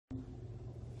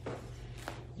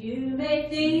You may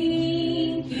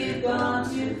think you've gone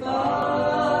too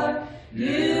far.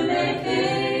 You may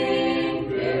think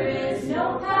there is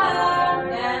no power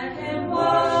that can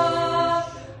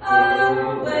wash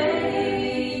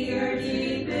away your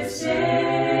deepest sin.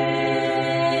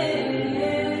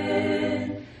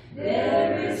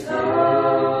 There is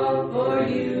hope for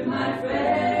you, my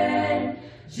friend.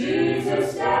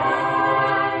 Jesus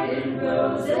died and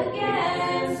rose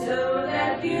again so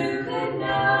that you could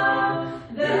know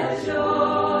the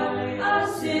joy of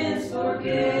sins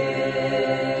forgiven.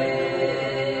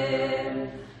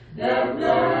 The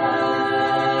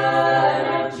blood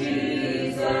of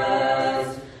Jesus,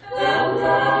 the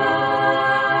blood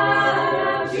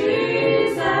of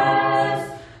Jesus,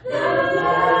 the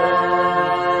blood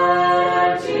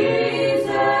of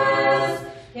Jesus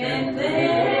can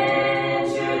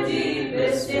cleanse your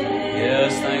deepest sin.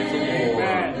 Yes, thank the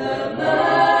Lord. The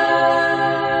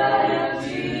blood of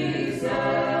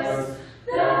Jesus,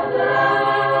 the blood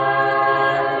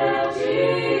of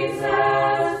Jesus,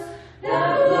 the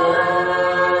blood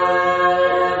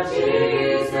of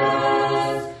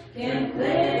Jesus can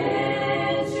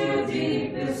cleanse your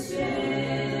deepest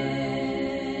sin.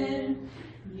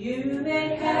 You may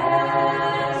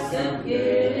have some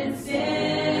hidden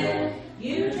sin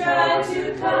you try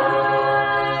to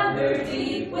cover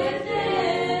deep within.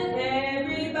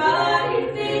 Everybody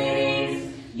thinks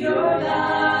your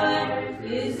life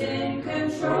is in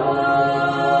control.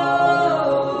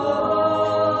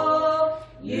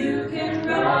 You can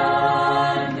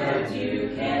run, but you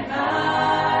can't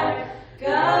hide,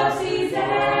 'cause He's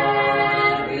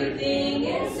everything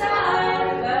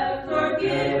inside. But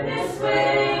forgiveness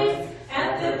waits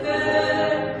at the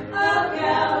foot of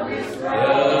Calvary's cross.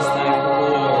 Yes, thank the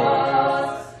Lord.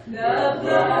 The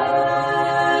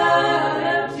blood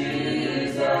of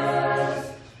Jesus,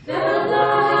 the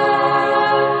blood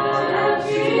of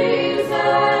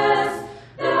Jesus,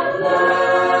 the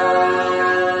blood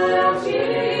of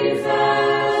Jesus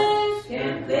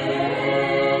can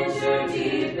cleanse your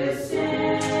deepest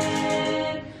sin.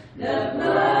 The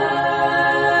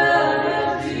blood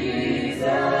of Jesus,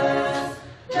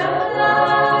 the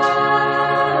blood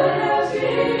of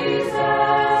Jesus,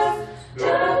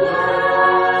 the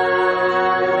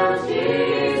blood of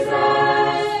Jesus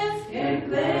can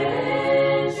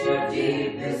cleanse your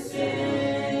deepest sin.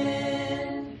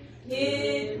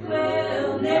 It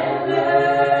will never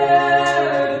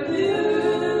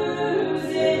lose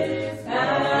its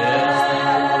power.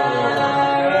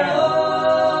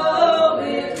 Oh,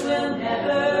 it will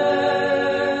never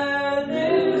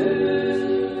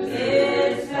lose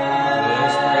its power.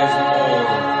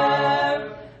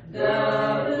 The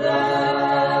blood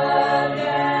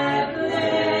that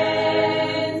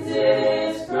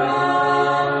cleanses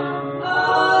from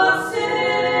all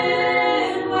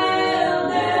sin will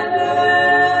never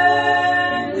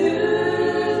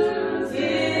lose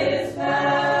its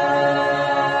power.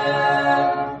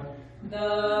 The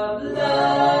blood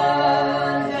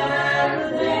that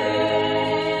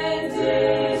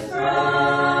cleanses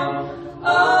from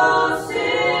all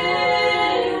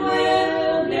sin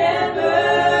will never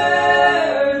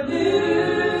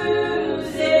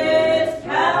lose its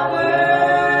power.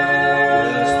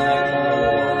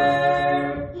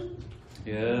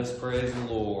 Yes, praise the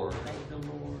Lord.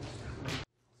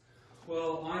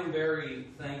 Well, I'm very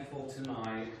thankful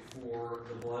tonight for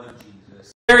the blood of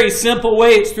Jesus. Very simple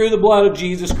way, it's through the blood of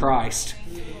Jesus Christ.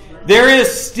 There is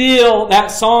still,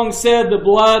 that song said, the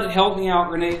blood, help me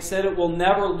out Renee, it said it will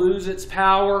never lose its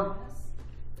power.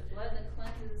 The blood that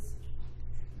cleanses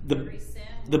The, every sin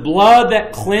the blood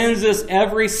that cleanses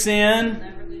every sin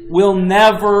will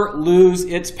never lose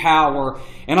its power.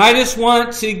 And I just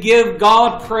want to give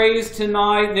God praise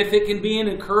tonight, and if it can be an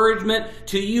encouragement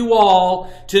to you all,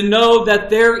 to know that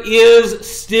there is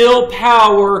still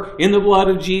power in the blood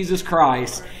of Jesus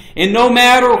Christ. And no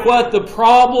matter what the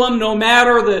problem, no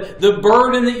matter the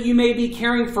burden that you may be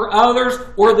carrying for others,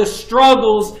 or the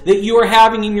struggles that you are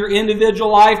having in your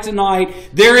individual life tonight,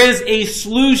 there is a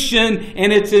solution,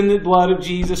 and it's in the blood of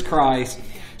Jesus Christ.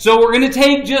 So we're going to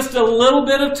take just a little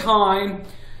bit of time,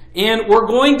 and we're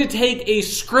going to take a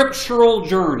scriptural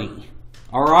journey.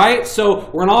 All right? So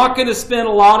we're not going to spend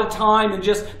a lot of time and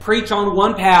just preach on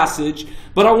one passage,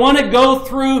 but I want to go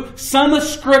through some of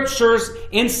scriptures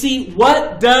and see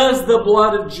what does the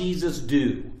blood of Jesus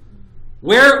do?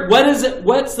 What is it?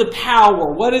 What's the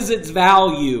power? What is its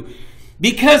value?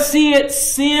 Because, see,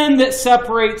 it's sin that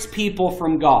separates people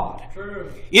from God. True.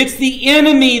 It's the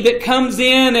enemy that comes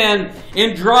in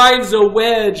and drives a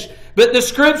wedge. But the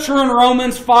scripture in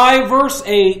Romans 5 verse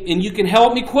 8, and you can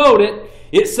help me quote it,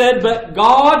 it said, "But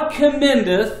God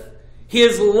commendeth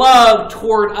His love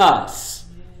toward us.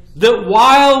 That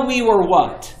while we were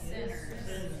what?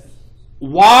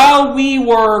 While we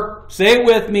were, say it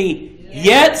with me,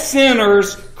 yet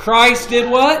sinners, Christ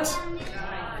did what?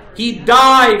 He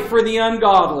died for the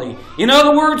ungodly. In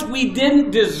other words, we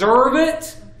didn't deserve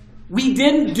it. We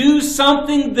didn't do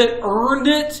something that earned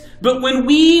it. But when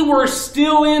we were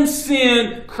still in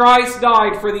sin, Christ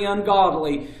died for the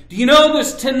ungodly. Do you know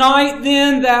this tonight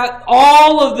then, that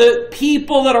all of the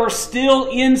people that are still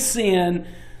in sin,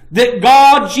 that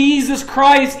God, Jesus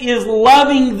Christ, is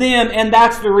loving them, and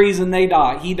that's the reason they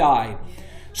died. He died.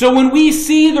 So when we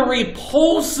see the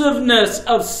repulsiveness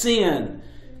of sin,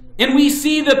 and we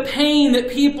see the pain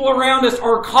that people around us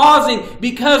are causing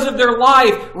because of their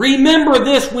life, remember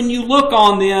this when you look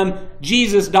on them,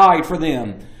 Jesus died for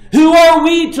them. Who are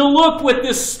we to look with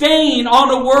this stain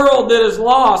on a world that is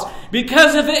lost?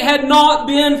 Because if it had not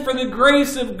been for the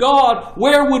grace of God,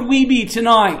 where would we be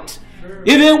tonight?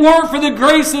 If it weren't for the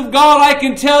grace of God, I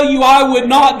can tell you I would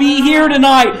not be here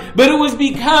tonight. But it was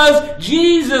because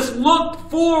Jesus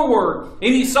looked forward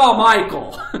and He saw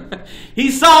Michael.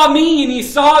 He saw me and He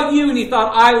saw you and He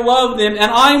thought, I love them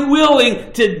and I'm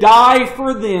willing to die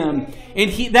for them.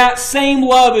 And that same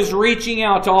love is reaching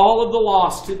out to all of the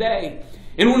lost today.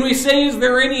 And when we say, is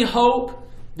there any hope?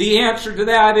 The answer to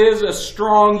that is a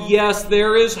strong yes,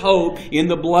 there is hope in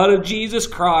the blood of Jesus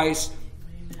Christ.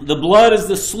 The blood is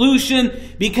the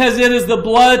solution because it is the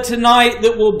blood tonight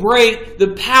that will break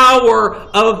the power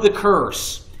of the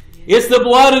curse. It's the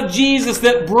blood of Jesus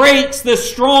that breaks the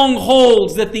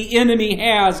strongholds that the enemy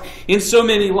has in so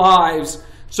many lives.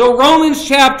 So Romans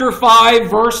chapter 5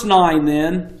 verse 9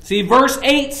 then. See, verse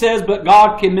 8 says, but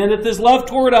God commendeth His love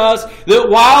toward us, that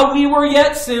while we were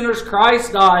yet sinners,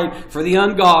 Christ died for the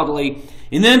ungodly.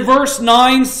 And then verse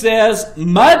 9 says,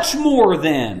 much more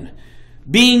then,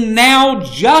 being now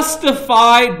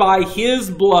justified by His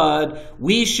blood,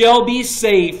 we shall be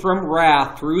saved from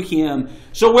wrath through Him.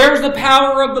 So where's the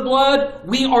power of the blood?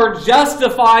 We are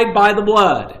justified by the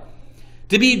blood.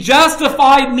 To be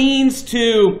justified means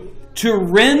to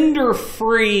render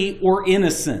free or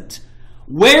innocent.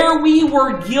 Where we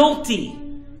were guilty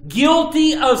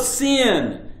of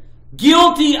sin,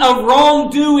 guilty of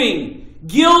wrongdoing,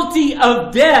 guilty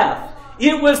of death,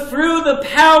 it was through the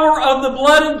power of the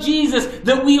blood of Jesus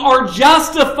that we are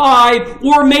justified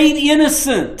or made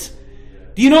innocent.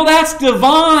 Do you know that's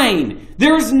divine?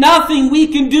 There's nothing we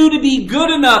can do to be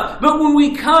good enough. But when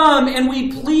we come and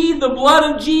we plead the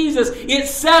blood of Jesus, it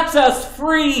sets us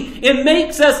free. It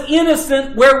makes us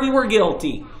innocent where we were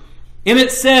guilty. And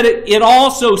it said it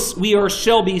also,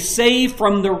 shall be saved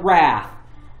from the wrath.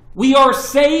 We are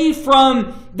saved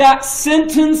from that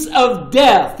sentence of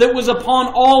death that was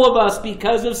upon all of us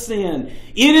because of sin.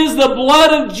 It is the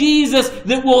blood of Jesus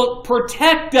that will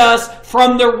protect us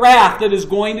from the wrath that is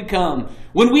going to come.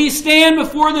 When we stand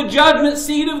before the judgment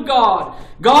seat of God,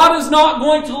 God is not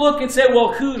going to look and say,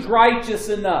 well, who's righteous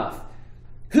enough?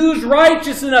 Who's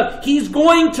righteous enough? He's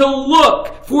going to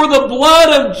look for the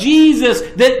blood of Jesus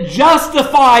that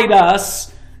justified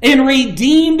us and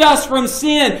redeemed us from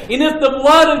sin. And if the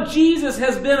blood of Jesus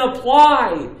has been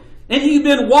applied and you've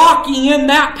been walking in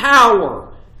that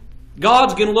power,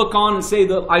 God's going to look on and say,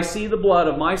 I see the blood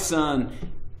of my Son.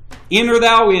 Enter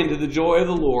thou into the joy of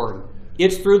the Lord.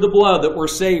 It's through the blood that we're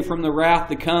saved from the wrath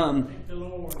to come.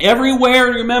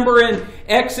 Everywhere, remember in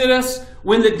Exodus,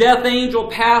 when the death angel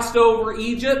passed over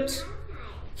Egypt,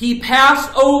 he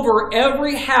passed over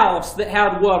every house that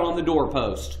had what on the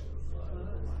doorpost?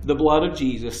 The blood of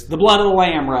Jesus. The blood of the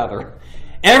Lamb, rather.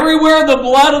 Everywhere the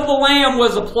blood of the Lamb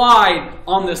was applied,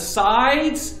 on the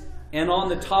sides and on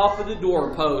the top of the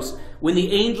doorpost, when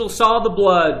the angel saw the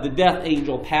blood, the death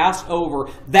angel passed over.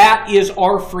 That is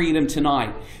our freedom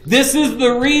tonight. This is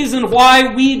the reason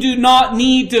why we do not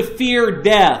need to fear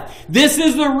death. This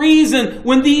is the reason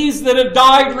when these that have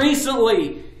died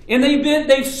recently, and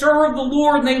they've served the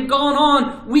Lord and they've gone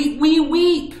on, we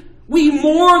weep. We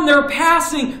mourn their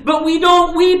passing, but we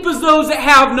don't weep as those that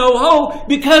have no hope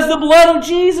because the blood of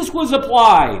Jesus was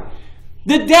applied.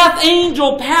 The death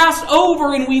angel passed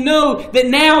over, and we know that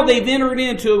now they've entered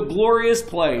into a glorious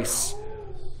place.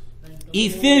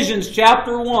 Ephesians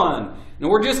chapter 1. And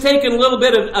we're just taking a little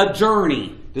bit of a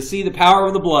journey to see the power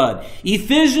of the blood.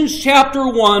 Ephesians chapter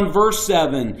 1, verse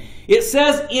 7. It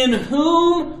says, in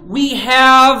whom we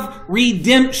have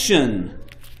redemption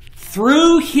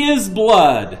through His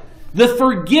blood, the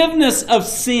forgiveness of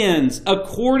sins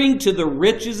according to the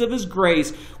riches of His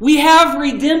grace. We have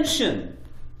redemption.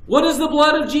 What does the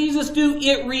blood of Jesus do?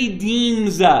 It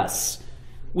redeems us.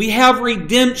 We have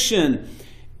redemption.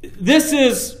 This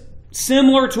is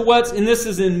similar to and this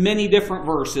is in many different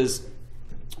verses.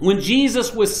 When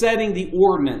Jesus was setting the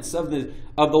ordinance of the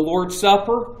Lord's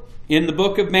Supper in the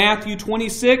book of Matthew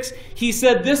 26, he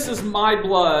said, "This is my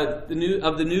blood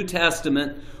of the New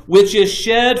Testament, which is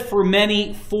shed for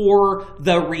many for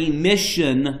the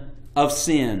remission of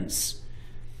sins."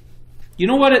 You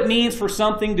know what it means for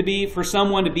someone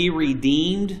to be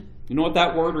redeemed? You know what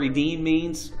that word redeemed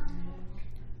means?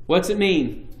 What's it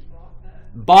mean?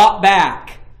 Bought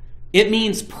back. It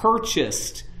means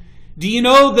purchased. Do you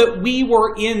know that we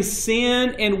were in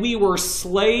sin and we were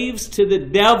slaves to the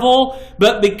devil,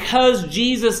 but because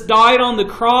Jesus died on the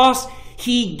cross,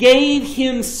 He gave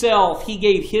Himself, He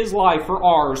gave His life for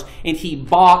ours, and He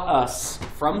bought us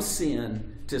from sin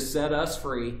to set us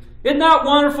free. Isn't that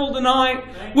wonderful tonight?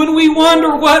 When we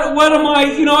wonder, what am I,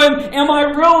 am I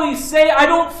really saved? I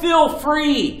don't feel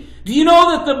free. Do you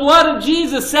know that the blood of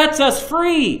Jesus sets us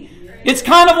free? It's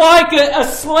kind of like a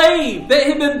slave that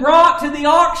had been brought to the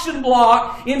auction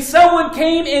block, and someone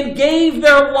came and gave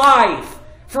their life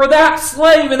for that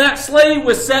slave, and that slave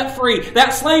was set free.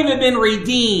 That slave had been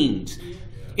redeemed.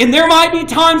 And there might be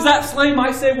times that slave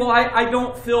might say, "Well, I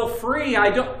don't feel free.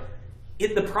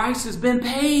 The price has been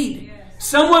paid.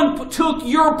 Someone took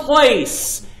your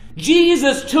place.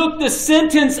 Jesus took the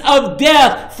sentence of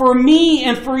death for me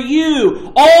and for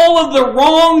you. All of the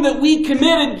wrong that we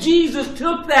committed, Jesus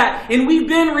took that, and we've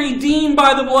been redeemed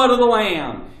by the blood of the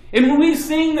Lamb." And when we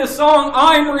sing the song,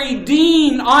 "I'm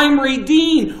redeemed, I'm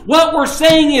redeemed," what we're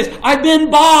saying is, I've been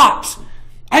bought.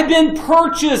 I've been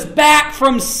purchased back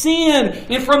from sin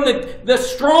and from the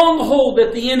stronghold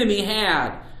that the enemy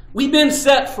had. We've been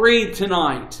set free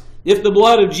tonight if the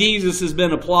blood of Jesus has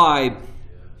been applied.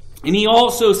 And He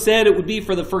also said it would be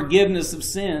for the forgiveness of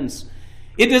sins.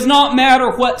 It does not matter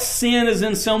what sin is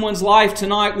in someone's life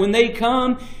tonight. When they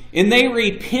come and they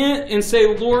repent and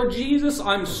say, "Lord Jesus,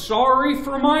 I'm sorry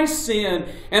for my sin,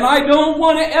 and I don't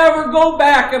want to ever go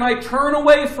back," and I turn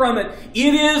away from it,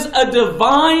 it is a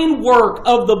divine work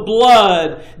of the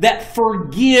blood that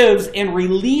forgives and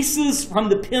releases from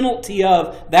the penalty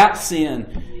of that sin.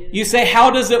 You say,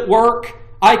 "How does it work?"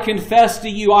 I confess to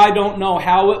you, I don't know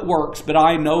how it works, but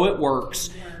I know it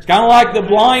works. It's kind of like the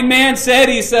blind man said.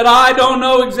 He said, "I don't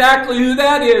know exactly who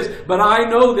that is, but I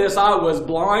know this. I was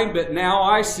blind, but now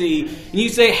I see." And you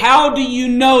say, "How do you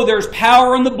know there's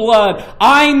power in the blood?"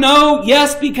 I know,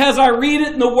 yes, because I read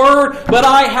it in the Word, but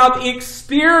I have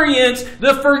experienced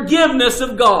the forgiveness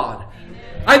of God.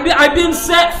 I've been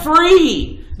set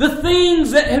free. The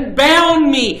things that had bound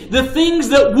me, the things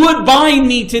that would bind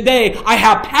me today, I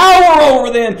have power over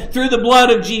them through the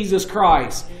blood of Jesus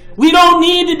Christ. We don't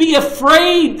need to be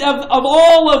afraid of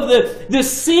all of the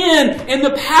sin and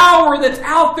the power that's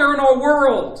out there in our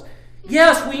world.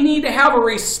 Yes, we need to have a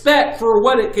respect for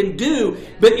what it can do,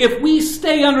 but if we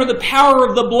stay under the power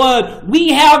of the blood,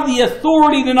 we have the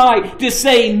authority tonight to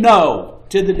say no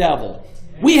to the devil.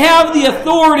 We have the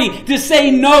authority to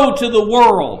say no to the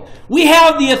world. We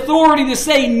have the authority to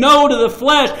say no to the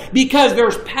flesh because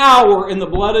there's power in the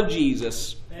blood of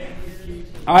Jesus.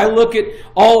 I look at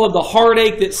all of the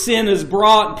heartache that sin has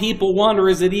brought, and people wonder,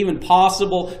 is it even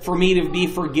possible for me to be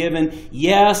forgiven?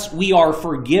 Yes, we are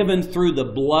forgiven through the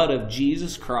blood of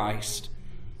Jesus Christ.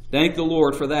 Thank the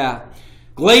Lord for that.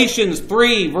 Galatians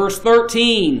 3, verse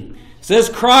 13 says,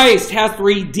 "Christ hath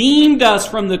redeemed us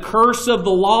from the curse of the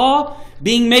law,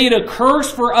 being made a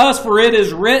curse for us, for it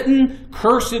is written,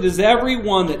 Cursed is every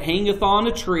one that hangeth on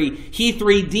a tree. He hath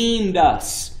redeemed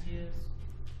us."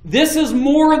 This is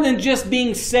more than just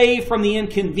being saved from the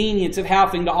inconvenience of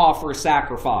having to offer a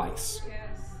sacrifice.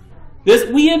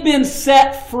 We have been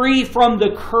set free from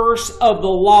the curse of the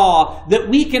law, that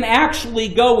we can actually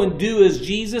go and do as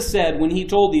Jesus said when He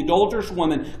told the adulterous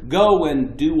woman, "Go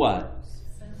and do what?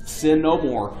 Sin no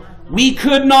more." We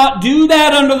could not do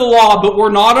that under the law, but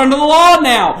we're not under the law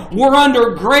now. We're under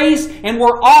grace, and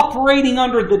we're operating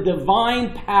under the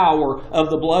divine power of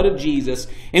the blood of Jesus.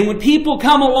 And when people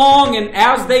come along, and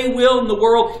as they will in the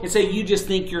world, and say, "You just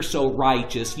think you're so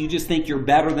righteous, you just think you're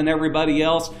better than everybody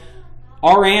else,"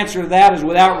 our answer to that is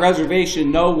without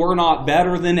reservation, no, we're not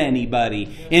better than anybody.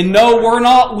 And no, we're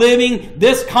not living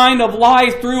this kind of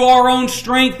life through our own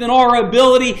strength and our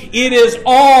ability. It is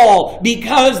all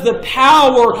because the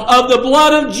power of the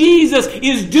blood of Jesus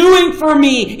is doing for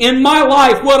me in my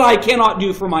life what I cannot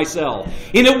do for myself.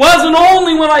 And it wasn't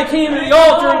only when I came to the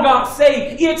altar and got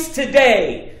saved, it's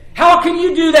today. How can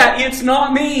you do that? It's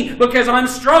not me, because I'm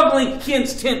struggling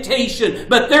against temptation.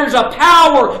 But there's a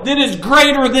power that is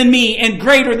greater than me and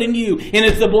greater than you, and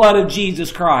it's the blood of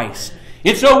Jesus Christ.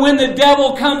 And so when the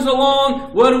devil comes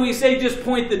along, what do we say? Just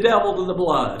point the devil to the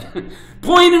blood.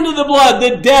 Point him to the blood.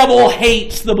 The devil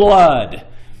hates the blood.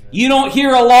 You don't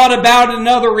hear a lot about it in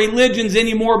other religions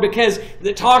anymore because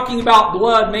talking about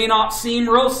blood may not seem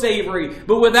real savory.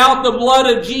 But without the blood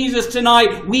of Jesus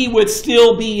tonight, we would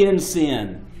still be in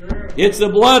sin. It's the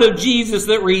blood of Jesus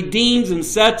that redeems and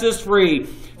sets us free.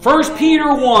 1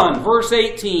 Peter 1, verse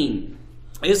 18.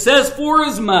 It says,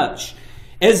 "Forasmuch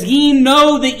as ye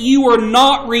know that you are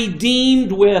not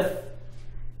redeemed with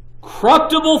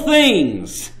corruptible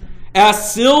things,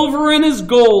 as silver and as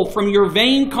gold from your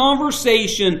vain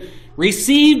conversation,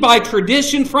 received by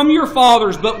tradition from your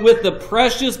fathers, but with the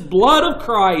precious blood of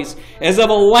Christ, as of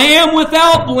a lamb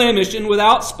without blemish and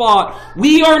without spot."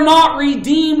 We are not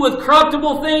redeemed with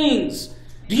corruptible things.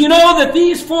 Do you know that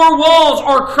these four walls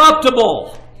are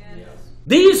corruptible?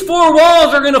 These four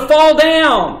walls are going to fall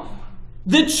down.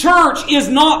 The church is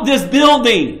not this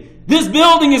building. This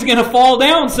building is going to fall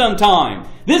down sometime.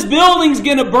 This building is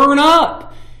going to burn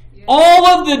up. All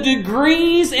of the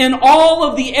degrees and all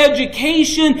of the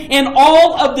education and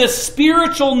all of the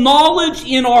spiritual knowledge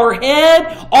in our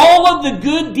head, all of the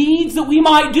good deeds that we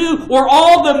might do, or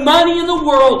all the money in the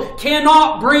world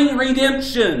cannot bring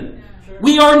redemption.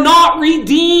 We are not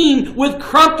redeemed with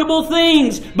corruptible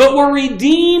things, but we're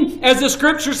redeemed, as the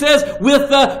Scripture says, with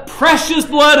the precious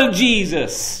blood of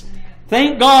Jesus.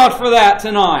 Thank God for that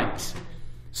tonight.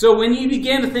 So when you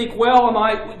begin to think, well, am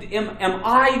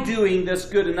I doing this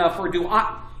good enough, or do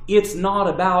I? It's not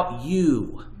about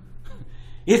you.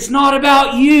 It's not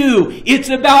about you. It's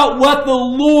about what the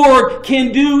Lord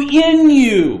can do in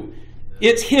you.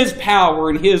 It's His power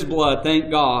and His blood,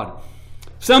 thank God.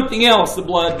 Something else the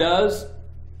blood does.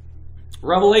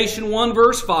 Revelation 1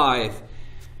 verse 5.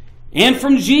 "And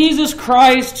from Jesus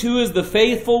Christ, who is the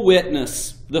faithful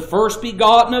witness, the first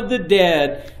begotten of the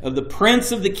dead, of the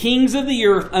prince of the kings of the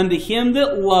earth, unto Him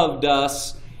that loved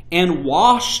us and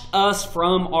washed us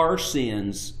from our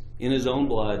sins in His own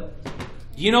blood."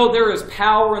 Do you know there is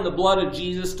power in the blood of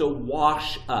Jesus to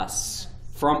wash us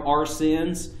from our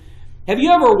sins? Have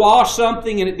you ever washed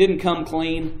something and it didn't come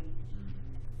clean?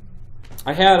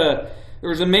 There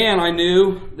was a man I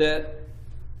knew that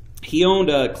he owned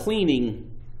a cleansing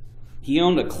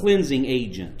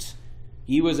agent.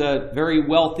 He was a very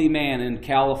wealthy man in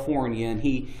California, and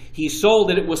he sold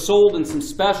it. It was sold in some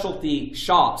specialty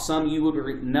shops. Some you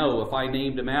would know if I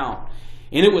named them out.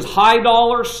 And it was high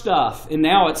dollar stuff. And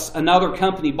now it's another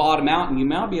company bought them out, and you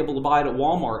might be able to buy it at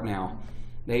Walmart now.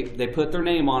 They put their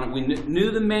name on it. We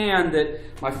knew the man that,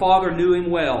 my father knew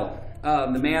him well.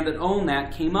 The man that owned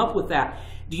that came up with that.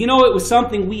 Do you know it was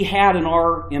something we had in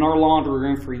our laundry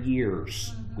room for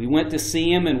years? We went to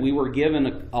see him, and we were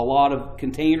given a lot of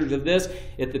containers of this.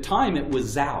 At the time, it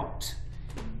was Zout.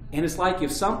 And it's like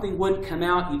if something wouldn't come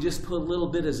out, you just put a little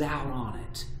bit of Zout on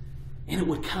it, and it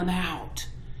would come out.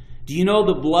 Do you know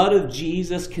the blood of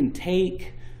Jesus can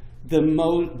take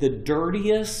the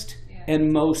dirtiest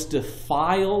and most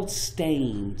defiled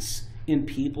stains in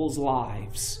people's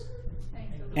lives,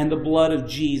 and the blood of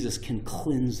Jesus can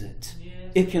cleanse it.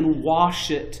 It can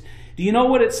wash it. Do you know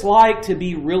what it's like to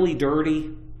be really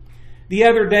dirty? The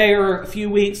other day or a few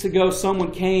weeks ago,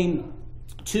 someone came,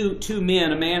 two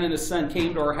men, a man and his son,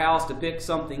 came to our house to pick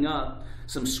something up,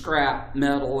 some scrap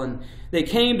metal, and they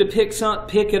came to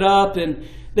pick it up, and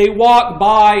they walked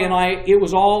by, and it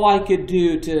was all I could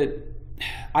do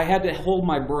I had to hold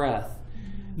my breath.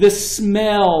 The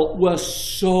smell was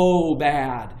so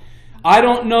bad. I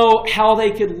don't know how they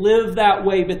could live that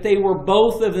way, but they were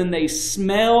both of them. They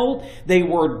smelled, they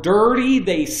were dirty,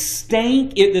 they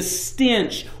stank. The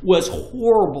stench was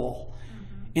horrible.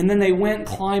 And then they went and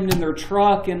climbed in their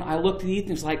truck, and I looked at Ethan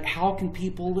and was like, how can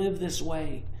people live this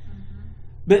way?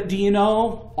 But do you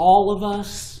know, all of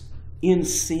us in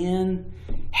sin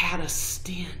had a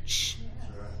stench.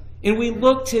 And we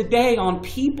look today on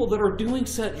people that are doing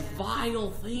such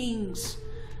vile things.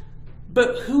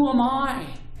 But who am I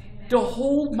to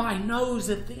hold my nose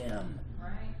at them?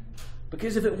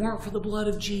 Because if it weren't for the blood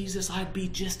of Jesus, I'd be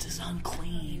just as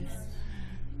unclean.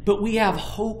 But we have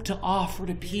hope to offer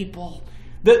to people.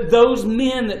 That those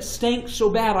men that stank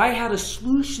so bad, I had a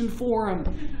solution for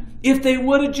them. If they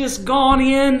would have just gone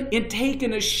in and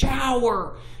taken a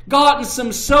shower, gotten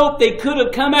some soap, they could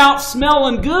have come out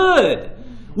smelling good.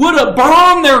 Would have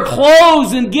burned their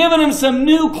clothes and given them some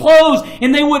new clothes,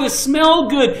 and they would have smelled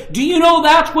good. Do you know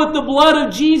that's what the blood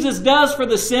of Jesus does for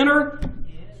the sinner?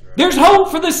 There's hope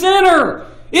for the sinner.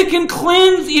 It can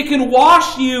cleanse, it can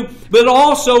wash you, but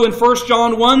also in 1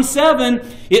 John 1:7,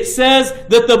 it says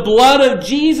that the blood of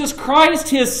Jesus Christ,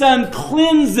 His Son,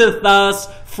 cleanseth us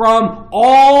from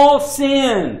all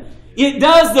sin. It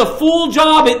does the full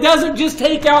job. It doesn't just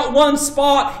take out one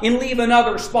spot and leave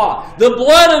another spot. The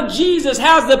blood of Jesus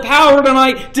has the power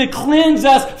tonight to cleanse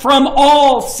us from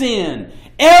all sin.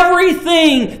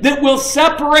 Everything that will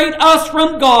separate us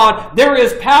from God, there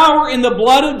is power in the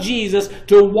blood of Jesus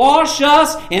to wash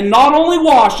us, and not only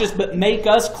wash us, but make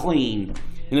us clean.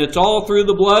 And it's all through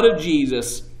the blood of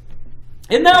Jesus.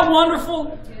 Isn't that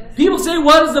wonderful? People say,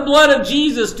 what does the blood of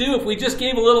Jesus do? If we just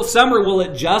gave a little summary, well,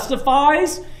 it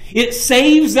justifies. It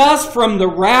saves us from the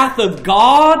wrath of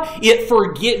God.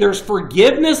 There's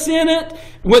forgiveness in it.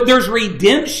 There's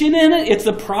redemption in it. It's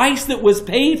the price that was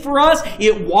paid for us.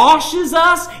 It washes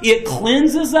us. It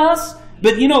cleanses us.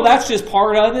 But that's just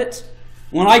part of it.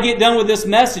 When I get done with this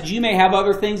message, you may have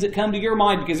other things that come to your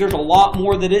mind because there's a lot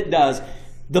more that it does.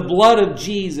 The blood of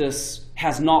Jesus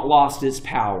has not lost its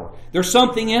power. There's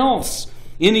something else.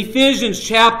 In Ephesians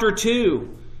chapter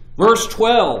 2, verse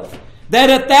 12, that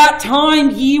at that time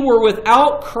ye were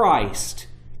without Christ,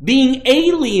 being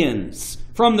aliens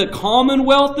from the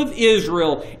commonwealth of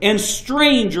Israel and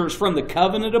strangers from the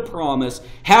covenant of promise,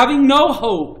 having no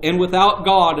hope and without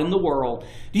God in the world.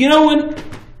 Do you know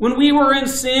when we were in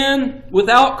sin,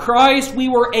 without Christ, we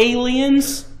were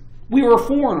aliens? We were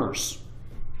foreigners.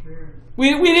 We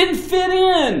didn't fit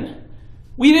in.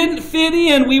 We didn't fit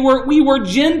in. We were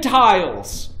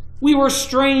Gentiles. We were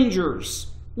strangers.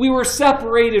 We were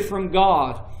separated from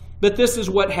God. But this is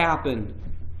what happened.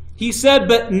 He said,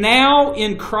 but now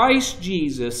in Christ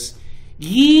Jesus,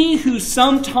 ye who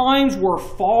sometimes were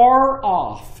far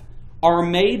off are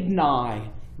made nigh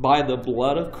by the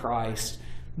blood of Christ.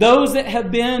 Those that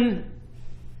have been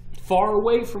far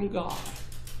away from God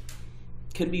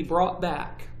can be brought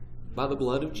back by the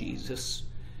blood of Jesus.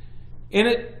 And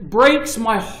it breaks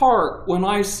my heart when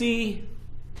I see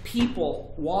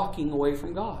people walking away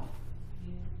from God.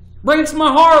 Breaks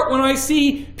my heart when I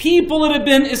see people that have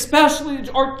been, especially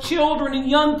our children and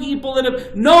young people that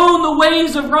have known the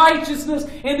ways of righteousness,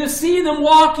 and to see them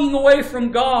walking away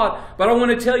from God. But I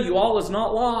want to tell you, all is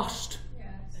not lost.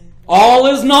 All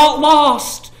is not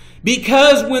lost.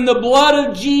 Because when the blood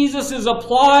of Jesus is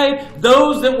applied,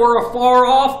 those that were afar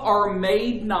off are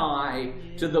made nigh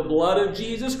to the blood of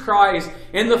Jesus Christ.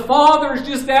 And the Father's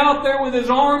just out there with His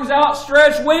arms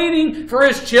outstretched, waiting for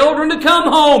His children to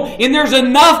come home. And there's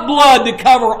enough blood to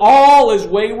cover all His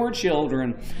wayward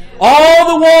children.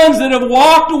 All the ones that have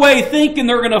walked away thinking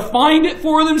they're going to find it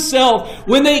for themselves,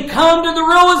 when they come to the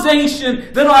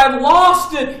realization that I've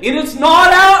lost it and it's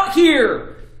not out here,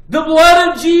 the blood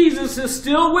of Jesus is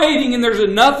still waiting, and there's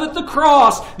enough at the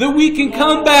cross that we can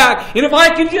come back. And if I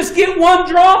can just get one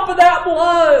drop of that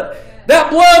blood,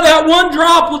 that one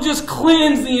drop will just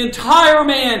cleanse the entire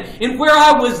man. And where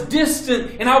I was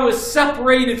distant and I was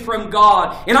separated from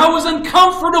God, and I was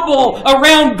uncomfortable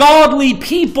around godly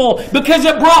people because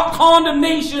it brought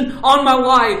condemnation on my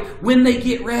life, when they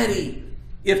get ready,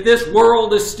 if this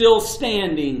world is still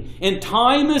standing and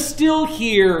time is still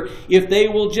here, if they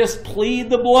will just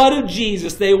plead the blood of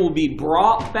Jesus, they will be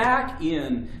brought back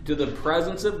in to the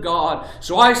presence of God.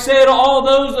 So I say to all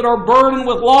those that are burdened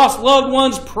with lost loved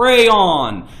ones, pray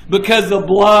on, because the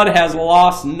blood has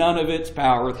lost none of its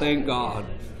power. Thank God.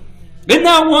 Isn't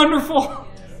that wonderful?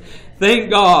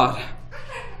 Thank God.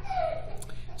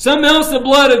 Something else the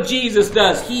blood of Jesus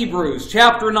does. Hebrews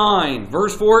chapter 9,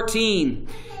 verse 14.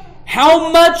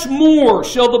 How much more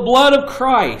shall the blood of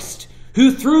Christ,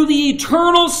 who through the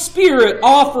eternal Spirit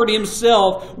offered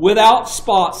Himself without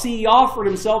spot. See, He offered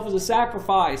Himself as a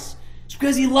sacrifice. It's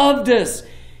because He loved us.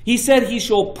 He said, He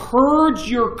shall purge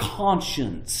your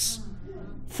conscience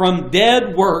from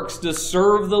dead works to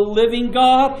serve the living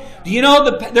God. Do you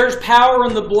know there's power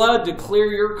in the blood to clear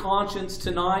your conscience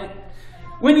tonight?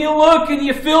 When you look and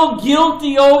you feel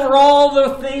guilty over all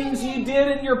the things you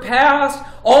did in your past,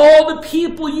 all the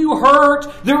people you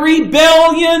hurt, the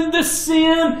rebellion, the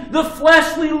sin, the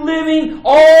fleshly living,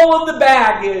 all of the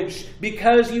baggage,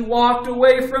 because you walked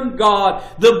away from God,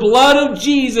 the blood of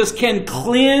Jesus can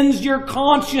cleanse your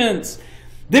conscience.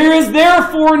 There is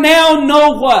therefore now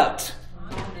no what?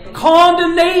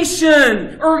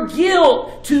 Condemnation or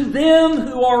guilt to them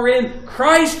who are in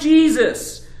Christ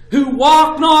Jesus, who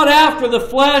walk not after the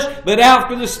flesh, but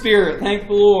after the Spirit. Thank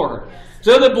the Lord.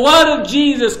 So the blood of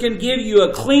Jesus can give you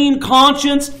a clean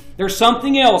conscience. There's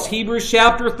something else. Hebrews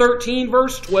chapter 13,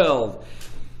 verse 12.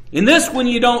 In this one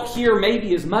you don't hear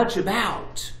maybe as much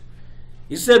about.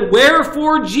 He said,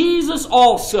 wherefore Jesus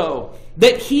also,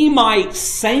 that He might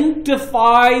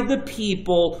sanctify the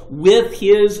people with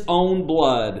His own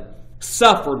blood,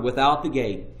 suffered without the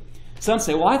gate. Some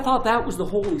say, well, I thought that was the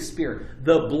Holy Spirit.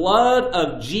 The blood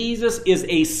of Jesus is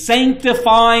a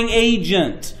sanctifying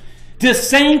agent To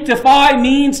sanctify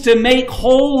means to make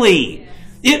holy.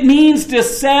 It means to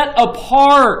set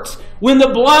apart. When the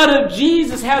blood of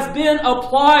Jesus has been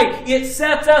applied, it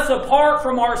sets us apart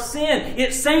from our sin.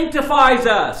 It sanctifies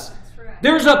us.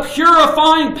 There's a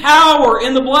purifying power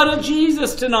in the blood of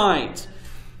Jesus tonight.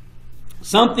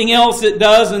 Something else it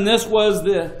does, and this was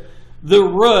the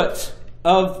root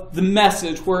of the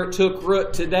message where it took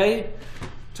root today.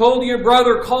 Told you your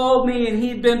brother called me and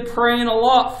he'd been praying a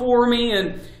lot for me,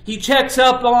 and he checks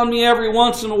up on me every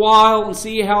once in a while and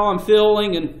see how I'm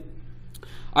feeling. And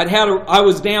I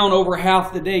was down over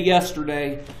half the day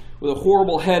yesterday with a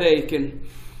horrible headache, and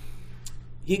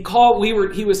he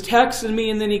was texting me,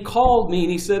 and then he called me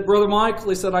and he said, Brother Michael,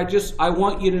 he said, I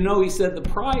want you to know, he said, the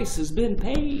price has been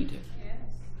paid.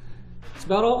 That's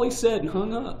about all he said, and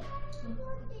hung up.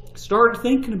 Started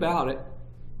thinking about it.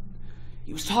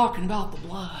 He was talking about the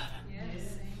blood.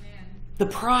 Yes. The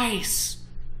price.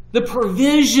 The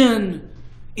provision.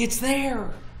 It's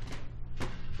there.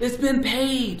 It's been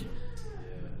paid.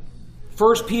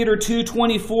 1 Peter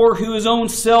 2:24, who his own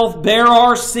self bare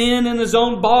our sin in his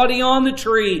own body on the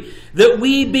tree, that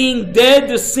we being dead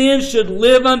to sin should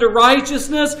live unto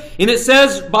righteousness. And it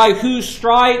says, by whose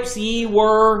stripes ye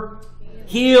were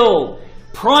healed.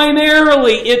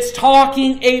 Primarily, it's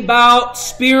talking about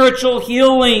spiritual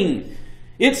healing.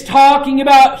 It's talking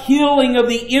about healing of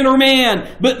the inner man.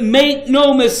 But make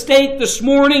no mistake, this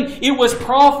morning it was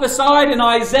prophesied in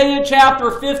Isaiah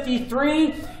chapter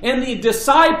 53, and the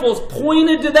disciples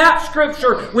pointed to that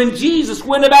scripture when Jesus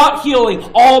went about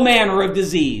healing all manner of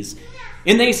disease.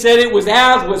 And they said it was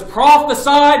as was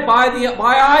prophesied by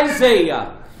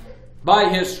Isaiah. By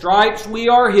his stripes we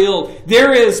are healed.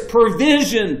 There is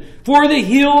provision for the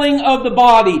healing of the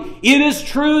body. It is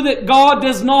true that God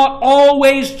does not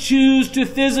always choose to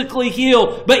physically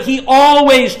heal, but He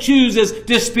always chooses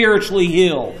to spiritually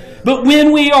heal. But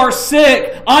when we are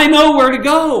sick, I know where to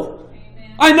go.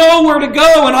 I know where to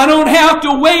go, and I don't have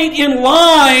to wait in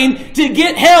line to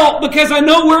get help because I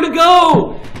know where to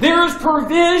go. There's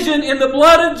provision in the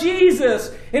blood of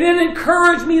Jesus. And it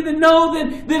encouraged me to know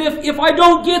that if I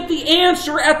don't get the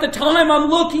answer at the time I'm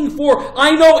looking for,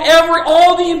 I know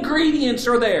all the ingredients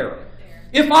are there.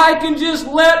 If I can just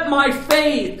let my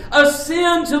faith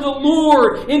ascend to the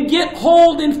Lord and get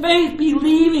hold in faith,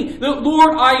 believing that,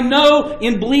 Lord, I know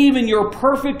and believe in your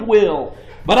perfect will.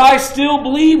 But I still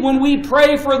believe when we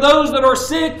pray for those that are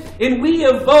sick and we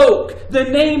evoke the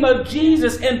name of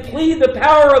Jesus and plead the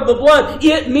power of the blood,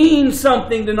 it means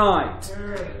something tonight.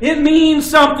 It means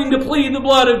something to plead the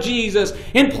blood of Jesus.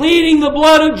 And pleading the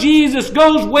blood of Jesus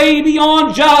goes way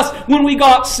beyond just when we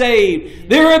got saved.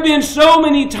 There have been so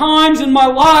many times in my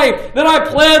life that I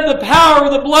pled the power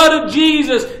of the blood of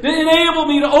Jesus to enable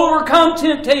me to overcome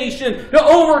temptation, to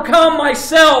overcome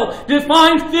myself, to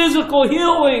find physical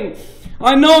healing.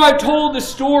 I know I've told this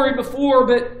story before,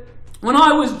 but when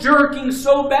I was jerking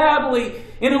so badly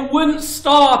and it wouldn't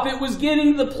stop, it was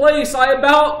getting to the place I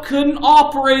about couldn't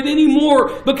operate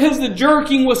anymore because the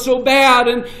jerking was so bad.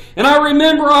 And I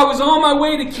remember I was on my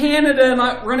way to Canada,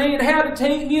 and Renee had to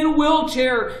take me in a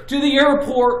wheelchair to the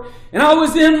airport. And I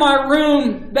was in my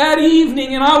room that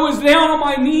evening, and I was down on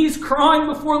my knees crying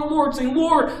before the Lord, saying,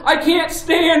 Lord, I can't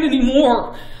stand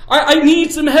anymore. I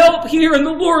need some help here. And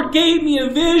the Lord gave me a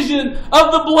vision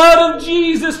of the blood of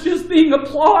Jesus just being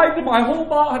applied to my whole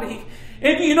body.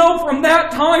 And you know, from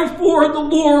that time forward, the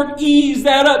Lord eased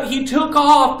that up. He took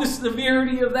off the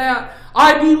severity of that.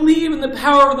 I believe in the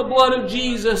power of the blood of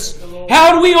Jesus.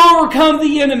 How do we overcome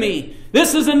the enemy?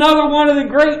 This is another one of the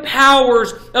great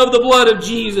powers of the blood of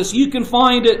Jesus. You can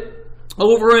find it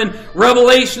over in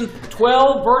Revelation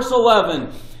 12, verse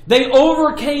 11. They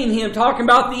overcame him, talking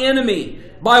about the enemy.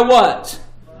 By what?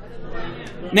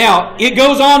 Now, it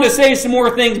goes on to say some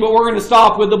more things, but we're going to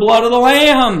stop with the blood of the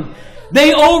Lamb.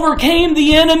 They overcame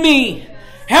the enemy.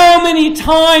 How many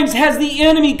times has the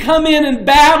enemy come in and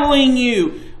battling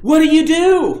you? What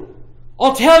do?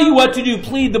 I'll tell you what to do.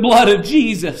 Plead the blood of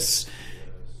Jesus.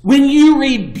 When you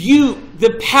rebuke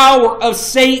the power of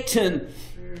Satan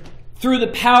through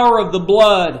the power of the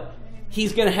blood,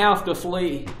 he's going to have to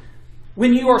flee.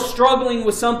 When you are struggling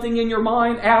with something in your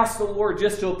mind, ask the Lord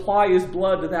just to apply His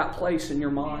blood to that place in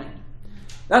your mind.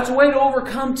 That's a way to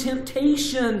overcome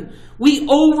temptation. We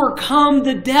overcome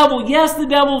the devil. Yes, the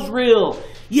devil's real.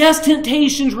 Yes,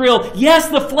 temptation's real. Yes,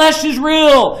 the flesh is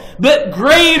real. But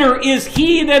greater is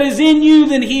He that is in you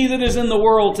than he that is in the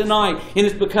world tonight. And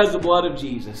it's because of the blood of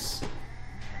Jesus.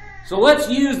 So let's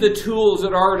use the tools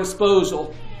at our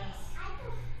disposal.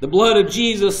 The blood of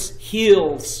Jesus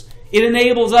heals. It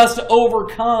enables us to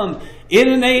overcome. It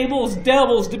enables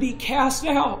devils to be cast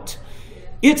out.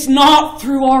 It's not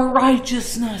through our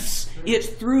righteousness. It's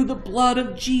through the blood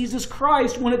of Jesus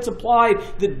Christ. When it's applied,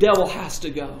 the devil has to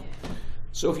go.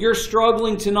 So if you're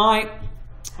struggling tonight,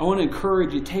 I want to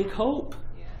encourage you, take hope.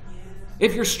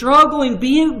 If you're struggling,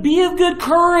 be of good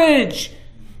courage.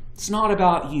 It's not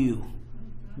about you.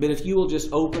 But if you will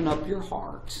just open up your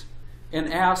heart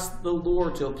and ask the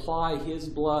Lord to apply His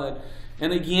blood.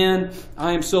 And again,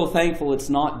 I am so thankful it's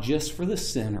not just for the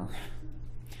sinner.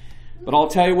 But I'll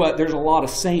tell you what, there's a lot of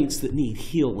saints that need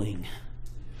healing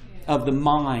of the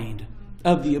mind,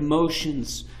 of the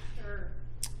emotions.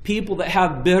 People that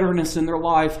have bitterness in their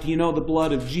life, do you know the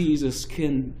blood of Jesus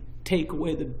can take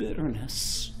away the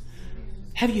bitterness?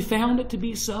 Have you found it to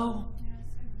be so?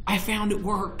 I found it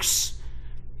works.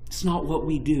 It's not what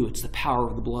we do, it's the power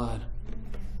of the blood.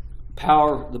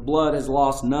 The blood has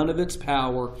lost none of its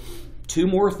power. Two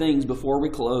more things before we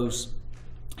close.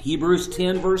 Hebrews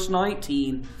 10 verse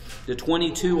 19 to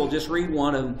 22, I'll just read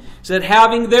one of them. It said,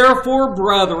 having therefore,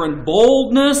 brethren,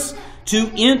 boldness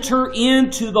to enter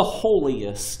into the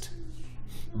holiest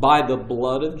by the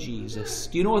blood of Jesus.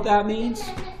 Do you know what that means?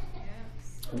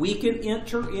 We can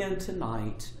enter in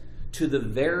tonight to the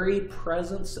very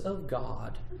presence of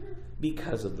God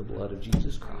because of the blood of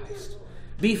Jesus Christ.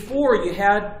 Before, you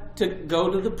had to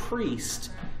go to the priest,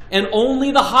 and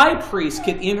only the high priest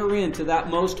could enter into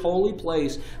that most holy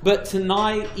place. But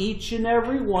tonight, each and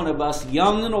every one of us,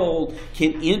 young and old,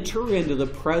 can enter into the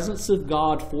presence of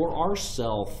God for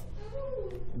ourselves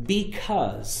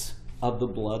because of the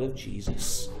blood of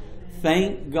Jesus.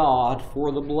 Thank God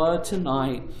for the blood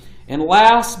tonight. And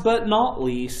last but not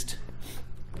least,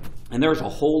 and there's a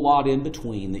whole lot in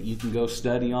between that you can go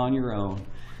study on your own.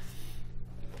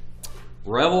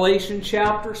 Revelation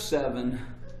chapter 7,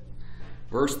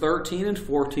 verse 13 and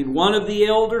 14. One of the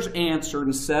elders answered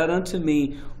and said unto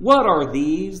me, what are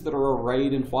these that are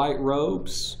arrayed in white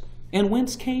robes? And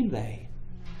whence came they?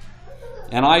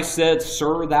 And I said,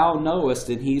 Sir, thou knowest.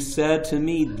 And he said to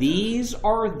me, these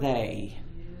are they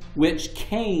which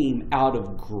came out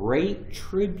of great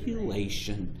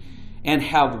tribulation, and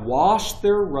have washed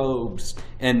their robes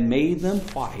and made them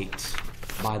white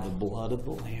by the blood of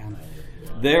the Lamb.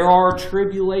 There are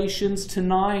tribulations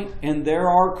tonight, and there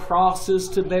are crosses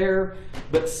to bear.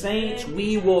 But saints,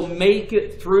 we will make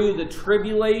it through the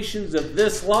tribulations of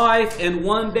this life and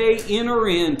one day enter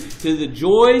into the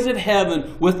joys of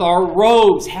heaven with our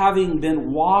robes having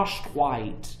been washed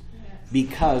white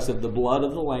because of the blood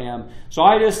of the Lamb. So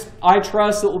I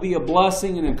trust it will be a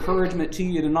blessing and encouragement to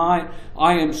you tonight.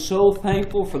 I am so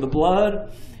thankful for the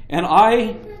blood, and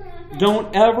I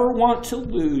don't ever want to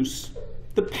lose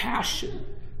the passion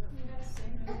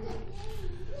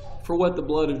for what the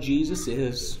blood of Jesus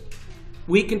is.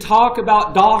 We can talk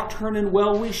about doctrine, and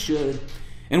well, we should.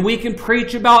 And we can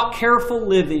preach about careful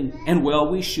living, and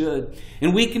well, we should.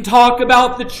 And we can talk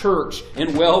about the church,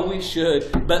 and well, we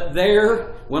should. But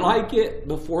there, when I get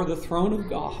before the throne of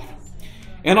God,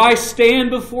 and I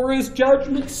stand before His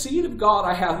judgment seat of God,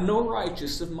 I have no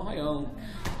righteousness of my own.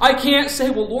 I can't say,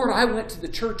 well, Lord, I went to the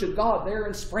church of God there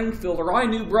in Springfield, or I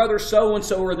knew brother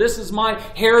so-and-so, or this is my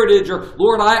heritage, or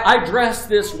Lord, I dressed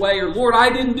this way, or Lord, I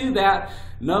didn't do that.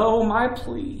 No, my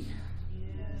plea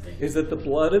is that the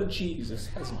blood of Jesus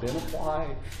has been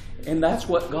applied. And that's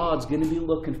what God's going to be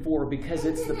looking for, because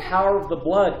it's the power of the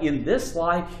blood in this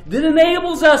life that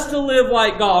enables us to live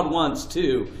like God wants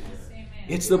to.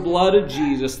 It's the blood of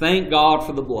Jesus. Thank God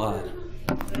for the blood.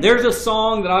 There's a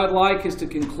song that I'd like us to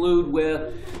conclude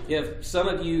with. If some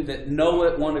of you that know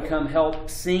it want to come help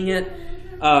sing it.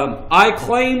 I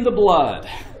claim the blood.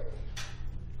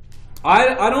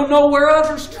 I don't know where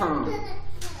others turn.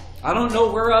 I don't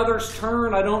know where others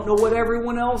turn. I don't know what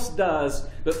everyone else does.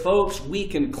 But folks, we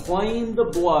can claim the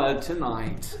blood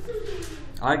tonight.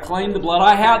 I claim the blood.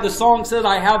 The song says,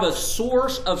 I have a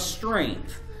source of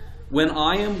strength when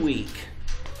I am weak.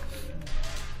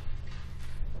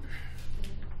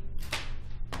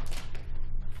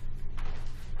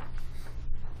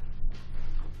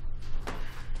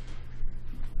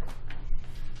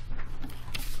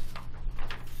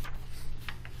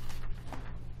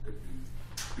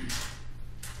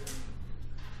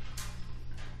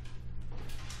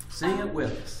 Sing it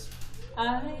with us.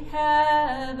 I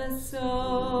have a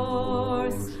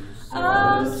source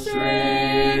of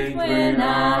strength when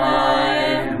I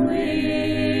am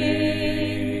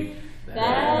weak,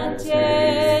 that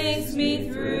takes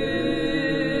me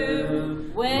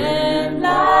through when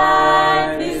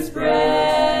life is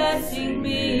pressing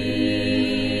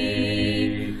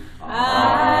me.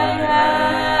 I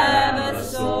have a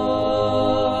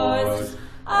source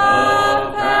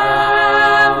of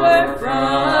power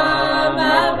from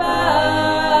above.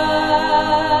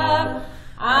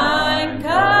 I'm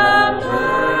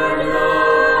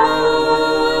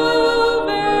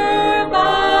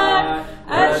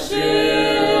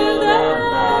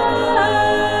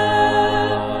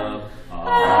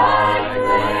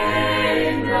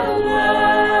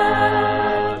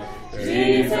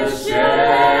Jesus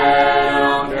shed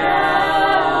on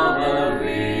Calvary.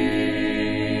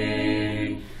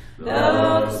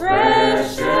 Those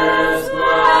precious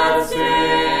blood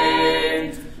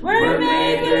stains were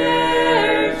made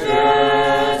there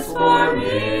just for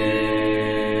me.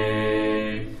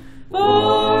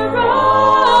 For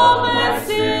all my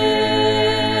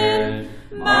sin,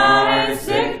 my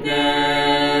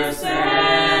sickness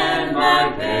and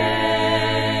my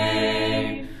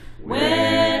pain,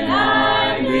 when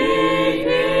I need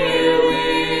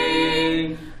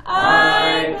healing,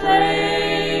 I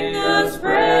claim those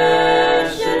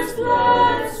precious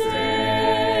blood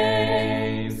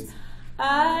stains.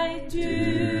 I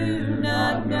do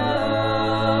not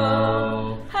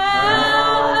know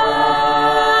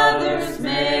how others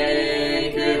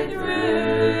make it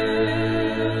through,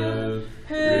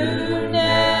 who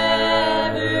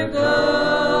never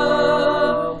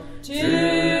go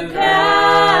to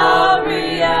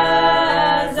Calvary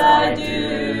as I do.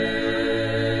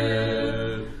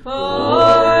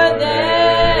 For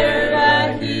there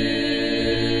the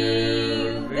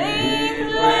healing,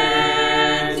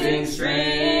 cleansing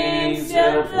stream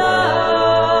still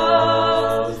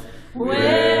flows,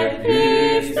 with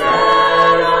peace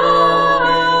that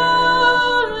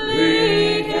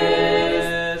only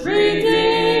His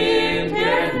redeemed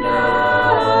can know.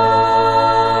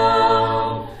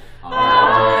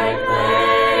 I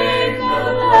claim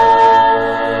the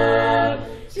blood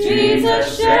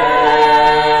Jesus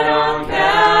shed on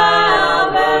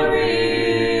Calvary.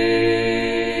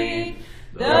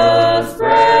 Those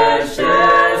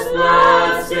precious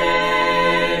blood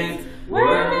stains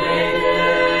were made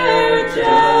there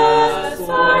just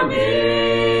for me.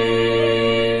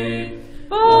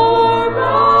 For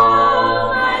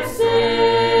all my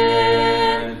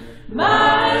sin,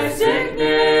 my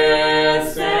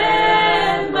sickness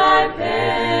and my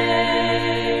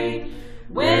pain,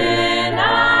 when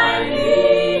I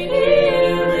need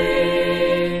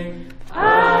healing,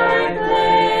 I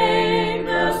claim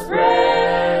those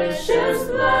precious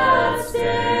blood stains.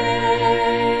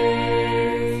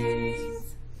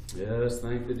 Yes,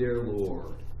 thank the dear Lord.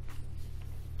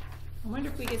 I wonder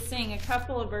if we could sing a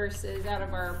couple of verses out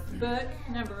of our book,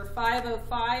 number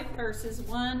 505, verses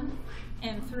 1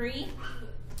 and 3.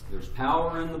 There's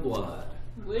power in the blood.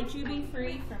 Would you be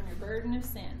free from your burden of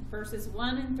sin? Verses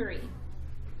 1 and 3.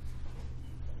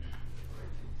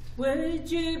 Would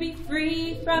you be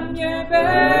free from your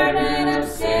burden of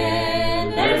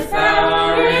sin? There's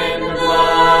power in the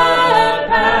blood,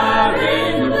 power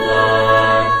in the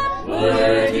blood.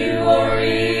 Would you or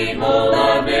evil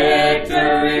a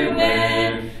victory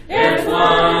win? There's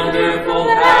wonderful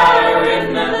power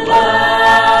in the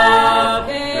blood.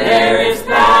 There is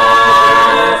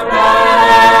power,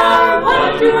 power,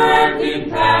 wonder-working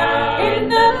power in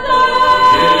the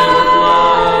blood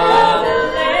of the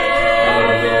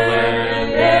Lamb.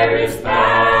 There is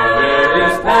power,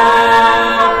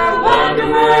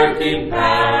 wonder-working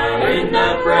power in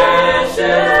the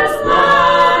precious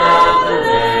blood of the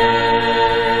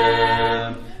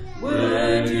Lamb.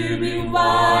 Would you be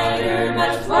whiter,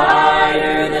 much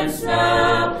whiter than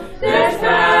snow? There's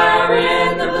power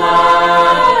in the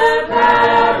blood,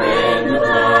 power in the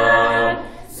blood.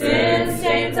 Sin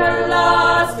stains are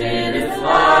lost in its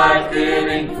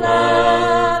life-giving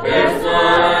flood. There's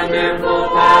wonderful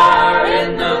power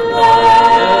in the blood.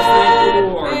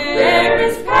 There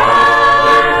is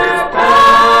power,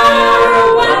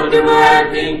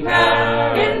 wonder-working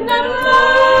power in the blood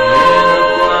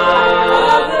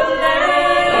of the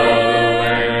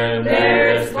Lamb. There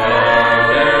is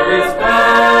power,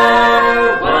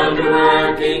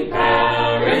 wonder-working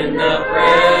power in the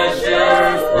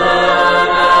precious blood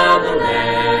of the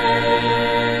Lamb.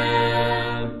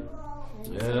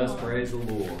 Yes, praise the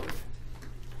Lord.